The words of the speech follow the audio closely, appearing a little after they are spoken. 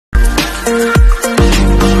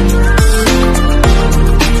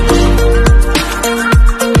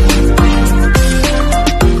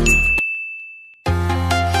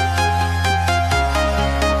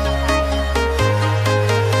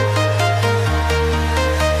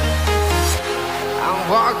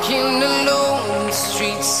Walking alone, the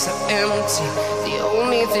streets are empty. The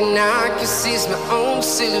only thing I can see is my own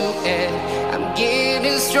silhouette. I'm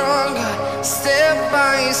getting stronger, step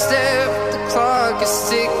by step. The clock is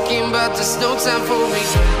ticking, but there's no time for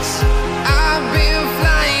regrets. I've been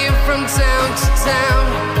flying from town to town,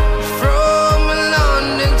 from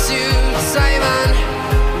London to Taiwan.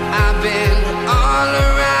 I've been all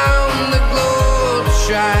around the globe,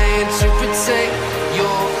 trying to protect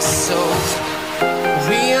your soul.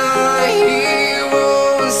 We are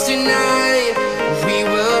heroes tonight. We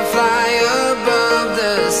will fly above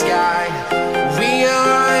the sky. We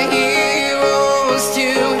are heroes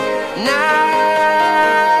tonight.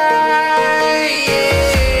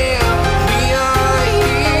 Yeah. We are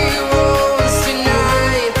heroes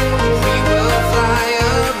tonight. We will fly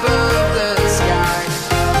above the sky.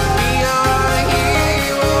 We are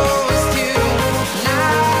heroes tonight.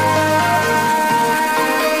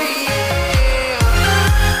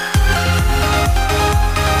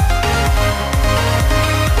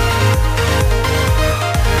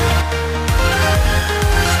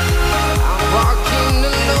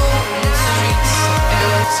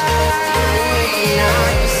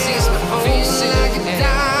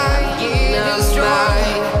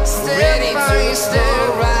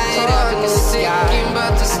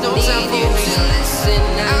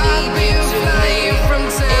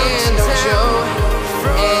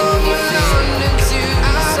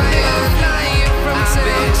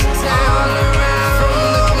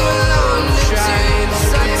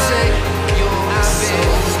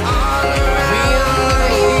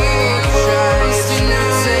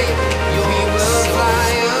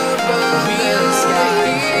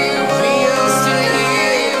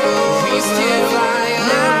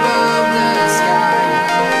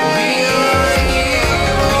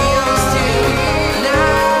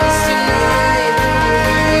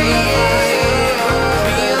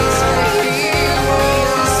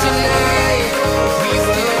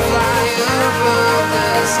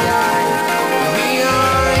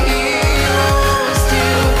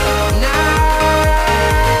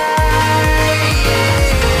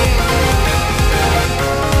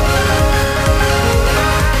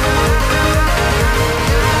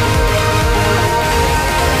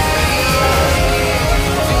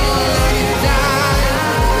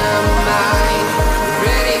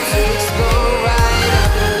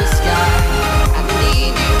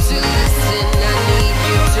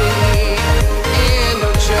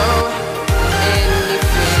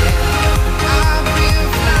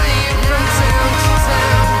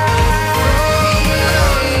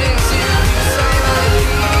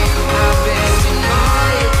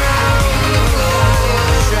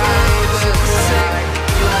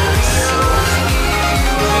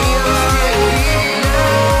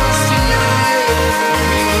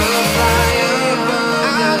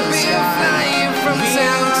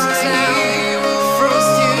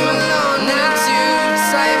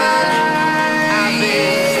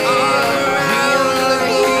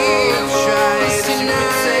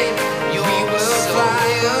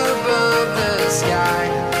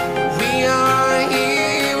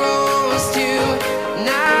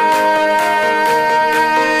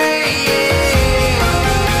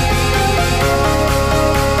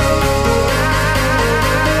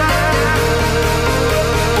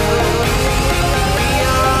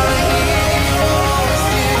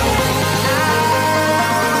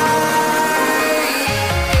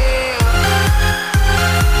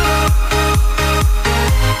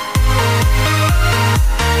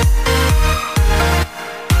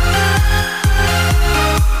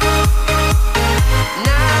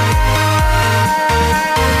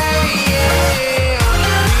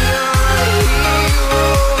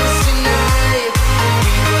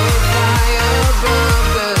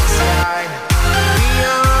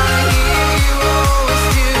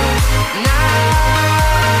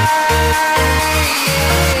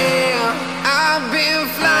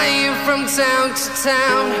 Town to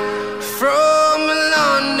town, from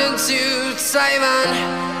London to Taiwan.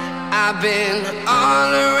 I've been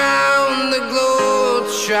all around the globe,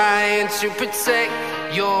 trying to protect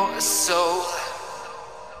your soul.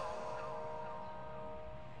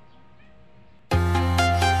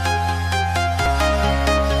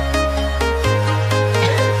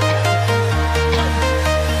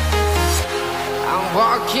 I'm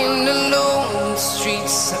walking alone, the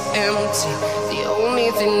streets are empty. The only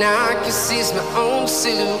thing I can can see is my own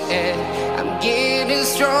silhouette. I'm getting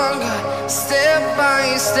stronger, step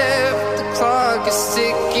by step. The clock is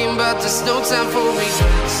ticking, but there's no time for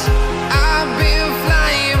regrets. I've been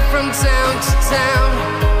flying from town to town,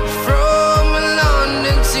 from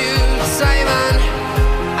London to Taiwan.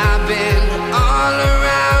 I've been all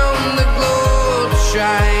around the globe,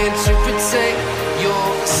 trying to protect your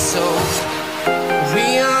soul.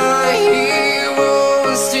 We are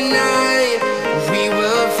heroes tonight. We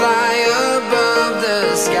will fly above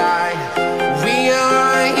the sky. We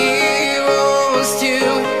are heroes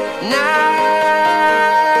tonight.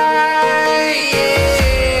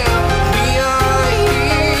 Yeah. We are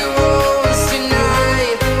heroes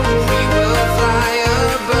tonight. We will fly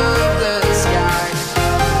above the sky.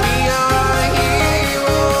 We are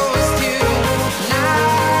heroes tonight.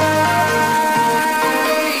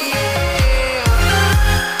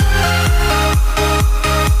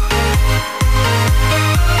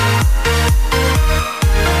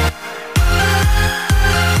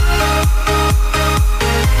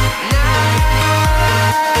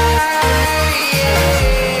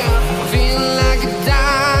 Feeling like a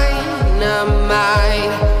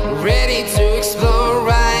dynamite, ready to explode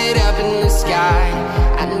right up in the sky.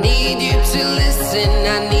 I need you to listen,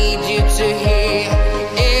 I need you to hear,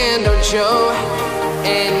 and don't show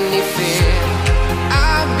any fear.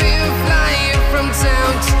 I've been flying from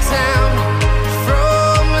town to town,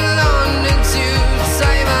 from London to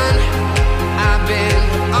Taiwan. I've been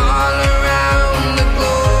all around the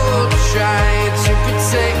globe, trying to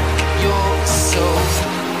protect your soul.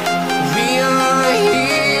 We are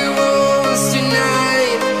heroes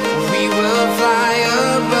tonight. We will fly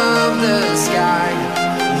above the sky.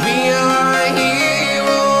 We are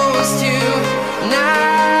heroes tonight.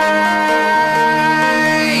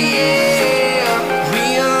 Yeah. We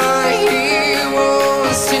are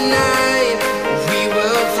heroes tonight. We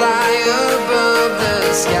will fly above the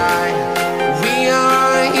sky. We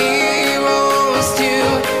are heroes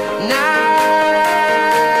tonight.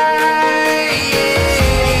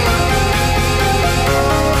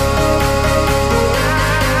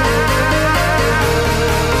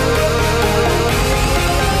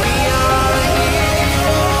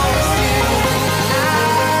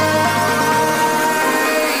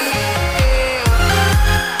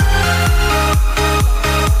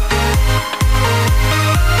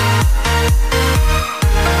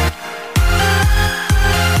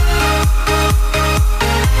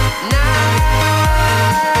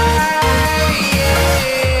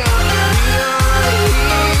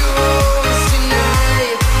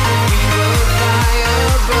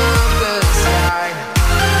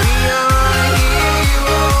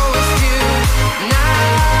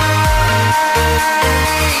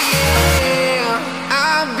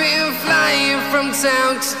 I've been flying from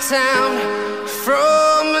town to town,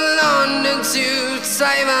 from London to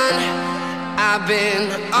Taiwan. I've been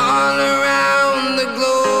all around the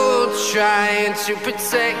globe, trying to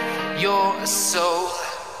protect your soul.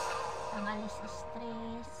 Ang alis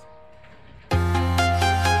stress.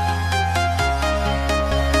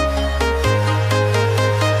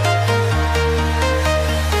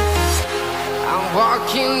 I'm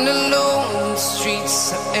walking alone, the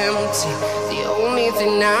streets are empty. The only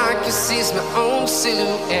thing I can see is my own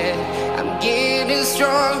silhouette. I'm getting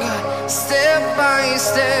stronger, step by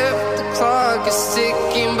step. The clock is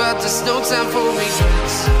ticking, but there's no time for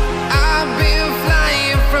regrets. I've been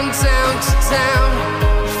flying from town to town,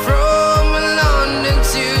 from London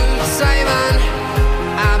to Taiwan.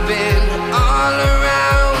 I've been all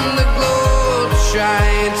around the globe,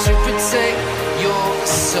 trying to protect your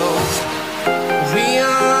soul. We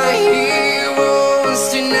are heroes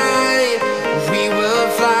tonight. We will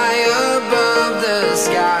fly above the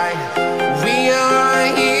sky. We are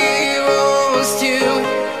heroes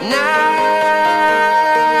tonight.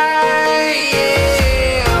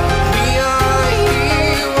 Yeah. We are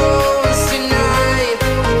heroes tonight.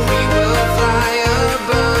 We will fly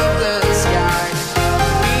above the sky.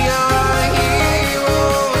 We are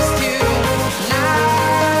heroes tonight.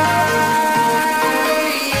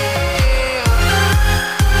 Yeah.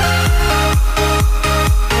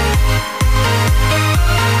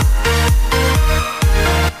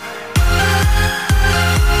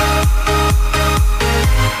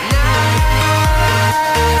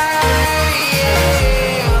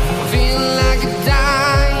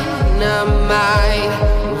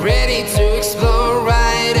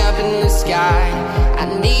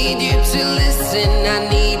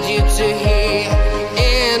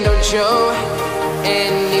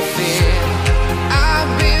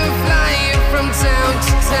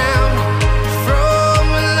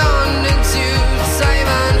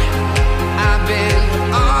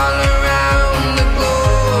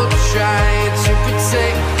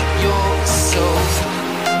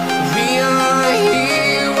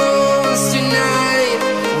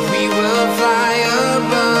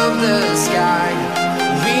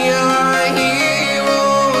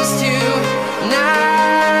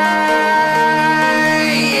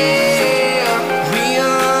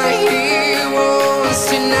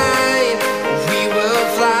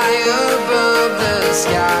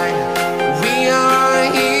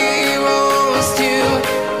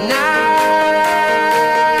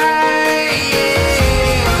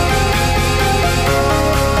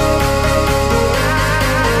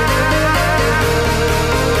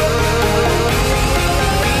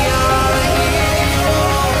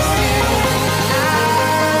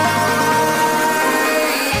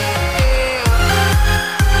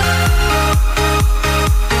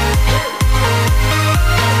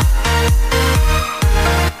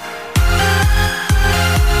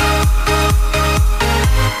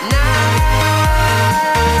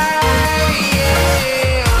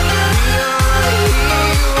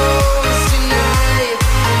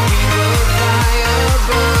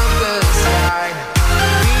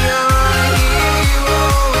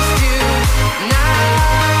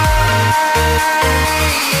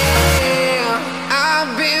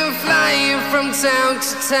 town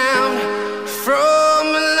to town, from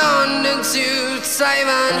London to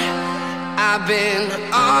Taiwan. I've been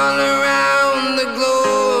all around the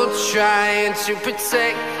globe trying to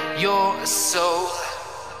protect your soul.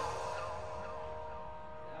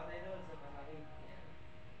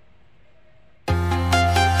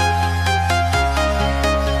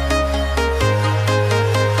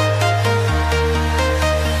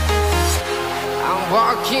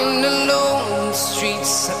 Walking alone, the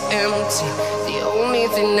streets are empty. The only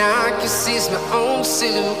thing I can see is my own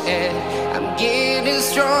silhouette. I'm getting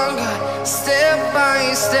stronger, step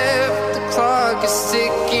by step. The clock is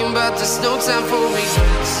ticking, but there's no time for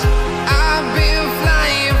regrets. I've been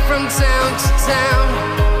flying from town to town,